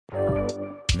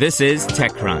This is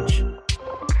TechCrunch.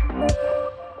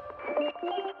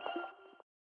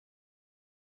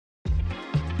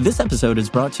 This episode is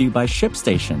brought to you by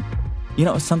ShipStation. You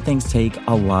know, some things take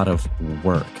a lot of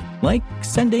work, like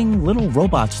sending little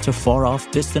robots to far-off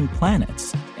distant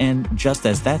planets. And just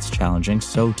as that's challenging,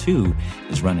 so too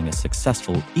is running a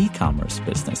successful e-commerce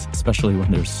business, especially when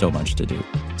there's so much to do.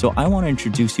 So I want to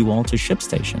introduce you all to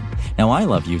ShipStation. Now, I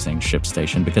love using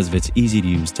ShipStation because of its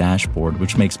easy-to-use dashboard,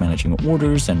 which makes managing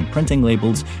orders and printing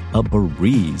labels a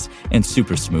breeze and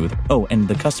super smooth. Oh, and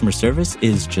the customer service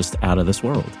is just out of this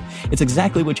world. It's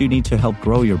exactly what you need to help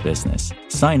grow your business.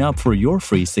 Sign up for your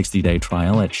free 60-day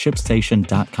trial at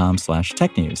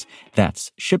shipstation.com/technews.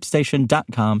 That's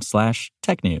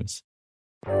shipstation.com/technews.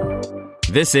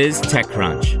 This is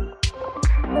TechCrunch.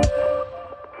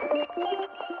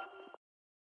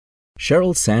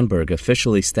 Sheryl Sandberg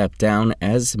officially stepped down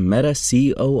as Meta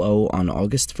COO on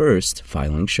August 1st,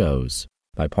 filing shows.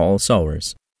 By Paul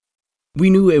Sowers. We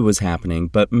knew it was happening,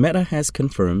 but Meta has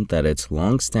confirmed that its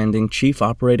long-standing Chief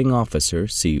Operating Officer,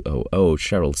 COO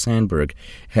Sheryl Sandberg,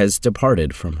 has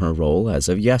departed from her role as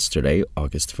of yesterday,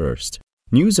 August 1st.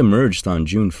 News emerged on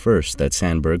June 1st that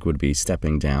Sandberg would be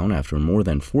stepping down after more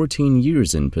than 14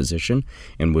 years in position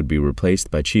and would be replaced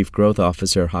by Chief Growth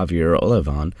Officer Javier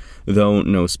Olivan, though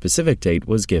no specific date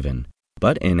was given.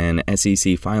 But in an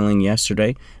SEC filing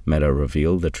yesterday, Meta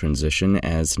revealed the transition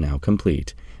as now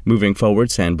complete. Moving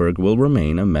forward, Sandberg will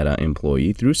remain a Meta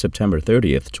employee through September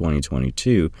 30th,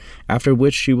 2022, after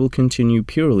which she will continue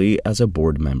purely as a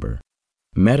board member.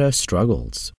 Meta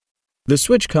struggles. The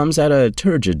switch comes at a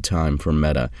turgid time for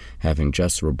Meta, having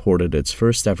just reported its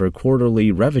first-ever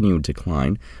quarterly revenue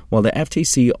decline, while the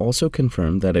FTC also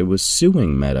confirmed that it was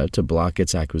suing Meta to block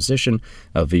its acquisition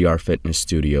of VR fitness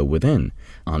studio Within.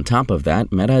 On top of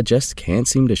that, Meta just can't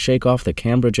seem to shake off the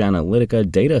Cambridge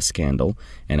Analytica data scandal,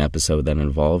 an episode that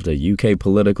involved a UK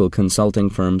political consulting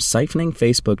firm siphoning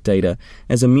Facebook data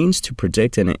as a means to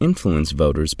predict and influence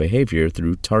voters' behavior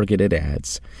through targeted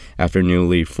ads. After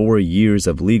nearly 4 years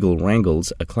of legal wrangles,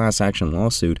 a class action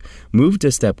lawsuit moved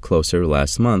a step closer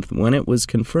last month when it was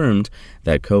confirmed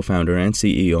that co-founder and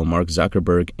CEO Mark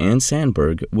Zuckerberg and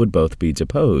Sandberg would both be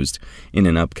deposed in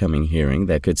an upcoming hearing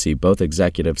that could see both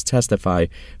executives testify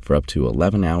for up to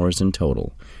 11 hours in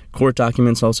total. Court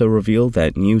documents also reveal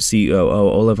that new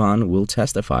COO Olivan will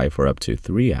testify for up to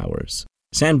 3 hours.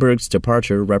 Sandberg's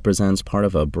departure represents part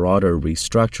of a broader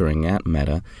restructuring at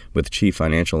Meta, with Chief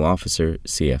Financial Officer,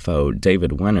 CFO,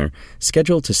 David Wenner,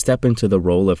 scheduled to step into the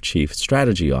role of Chief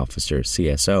Strategy Officer,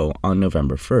 CSO, on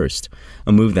November 1st,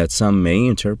 a move that some may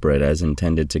interpret as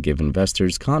intended to give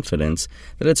investors confidence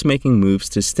that it's making moves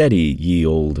to steady ye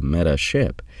olde Meta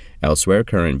ship. Elsewhere,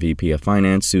 current VP of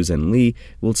Finance, Susan Lee,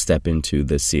 will step into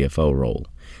the CFO role.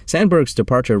 Sandberg's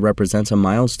departure represents a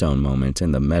milestone moment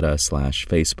in the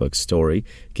Meta/Facebook story,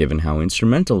 given how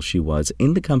instrumental she was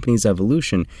in the company's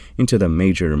evolution into the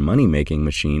major money-making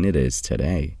machine it is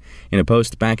today. In a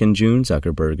post back in June,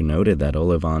 Zuckerberg noted that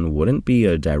Olivan wouldn't be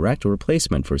a direct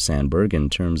replacement for Sandberg in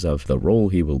terms of the role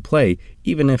he will play,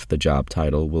 even if the job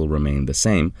title will remain the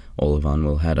same. Olivan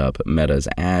will head up Meta's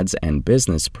ads and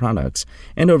business products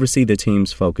and oversee the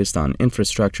teams focused on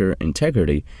infrastructure,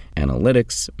 integrity,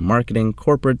 analytics, marketing,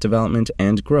 corporate development,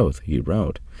 and growth, he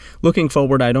wrote. Looking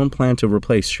forward, I don't plan to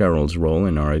replace Sheryl's role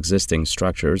in our existing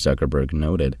structure, Zuckerberg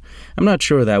noted. I'm not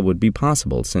sure that would be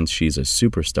possible since she's a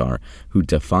superstar who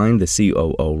defined the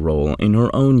COO role in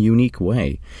her own unique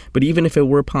way. But even if it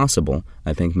were possible,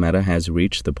 I think Meta has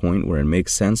reached the point where it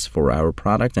makes sense for our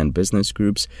product and business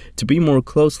groups to be more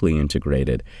closely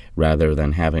integrated, rather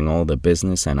than having all the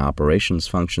business and operations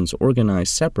functions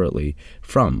organized separately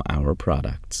from our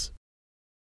products.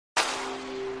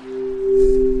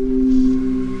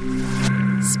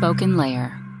 Spoken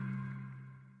Layer.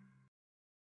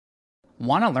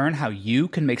 Want to learn how you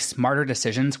can make smarter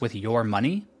decisions with your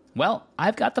money? Well,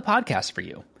 I've got the podcast for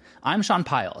you. I'm Sean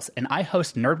Piles, and I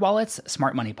host NerdWallet's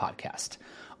Smart Money Podcast.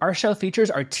 Our show features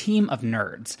our team of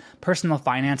nerds, personal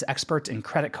finance experts in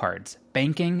credit cards,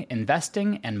 banking,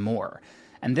 investing, and more.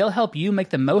 And they'll help you make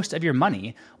the most of your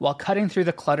money while cutting through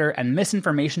the clutter and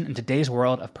misinformation in today's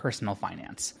world of personal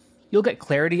finance. You'll get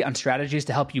clarity on strategies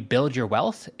to help you build your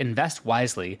wealth, invest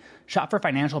wisely, shop for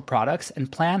financial products, and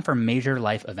plan for major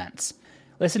life events.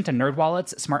 Listen to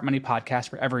NerdWallet's Smart Money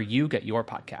Podcast wherever you get your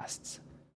podcasts.